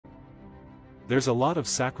There's a lot of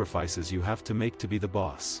sacrifices you have to make to be the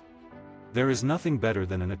boss. There is nothing better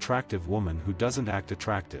than an attractive woman who doesn't act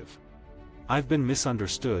attractive. I've been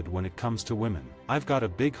misunderstood when it comes to women. I've got a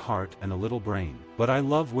big heart and a little brain. But I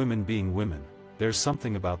love women being women. There's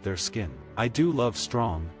something about their skin. I do love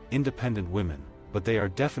strong, independent women, but they are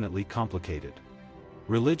definitely complicated.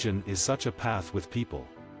 Religion is such a path with people.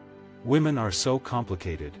 Women are so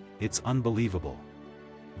complicated, it's unbelievable.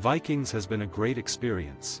 Vikings has been a great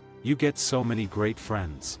experience. You get so many great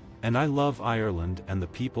friends. And I love Ireland and the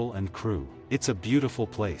people and crew. It's a beautiful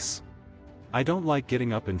place. I don't like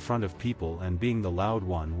getting up in front of people and being the loud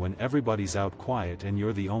one when everybody's out quiet and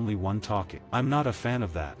you're the only one talking. I'm not a fan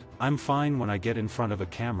of that. I'm fine when I get in front of a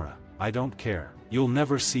camera. I don't care. You'll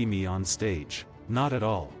never see me on stage. Not at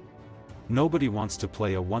all. Nobody wants to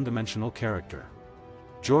play a one-dimensional character.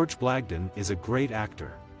 George Blagden is a great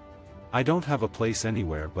actor. I don't have a place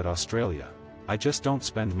anywhere but Australia. I just don't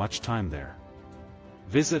spend much time there.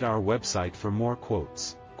 Visit our website for more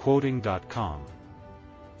quotes, quoting.com.